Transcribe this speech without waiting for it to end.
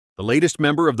The latest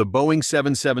member of the Boeing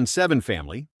 777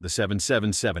 family, the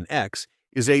 777X,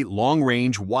 is a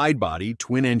long-range, wide-body,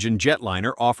 twin-engine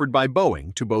jetliner offered by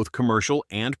Boeing to both commercial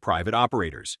and private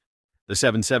operators. The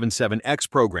 777X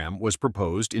program was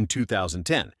proposed in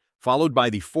 2010, followed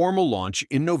by the formal launch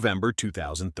in November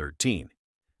 2013.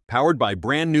 Powered by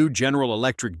brand-new General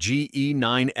Electric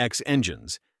GE9X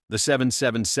engines, the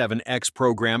 777X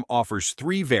program offers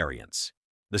three variants: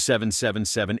 the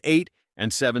 7778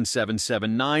 and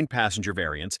 7779 passenger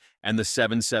variants and the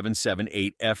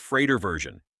 7778F freighter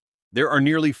version. There are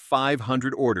nearly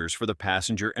 500 orders for the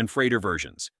passenger and freighter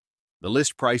versions. The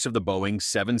list price of the Boeing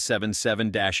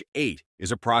 777-8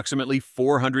 is approximately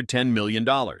 $410 million,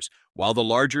 while the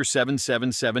larger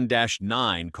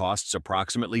 777-9 costs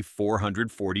approximately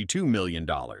 $442 million.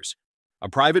 A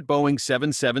private Boeing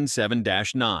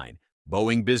 777-9,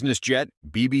 Boeing Business Jet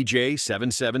BBJ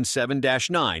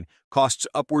 777-9 costs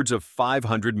upwards of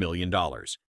 $500 million.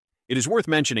 It is worth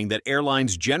mentioning that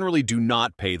airlines generally do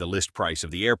not pay the list price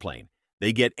of the airplane.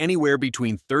 They get anywhere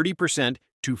between 30%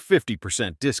 to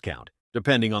 50% discount,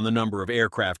 depending on the number of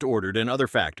aircraft ordered and other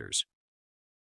factors.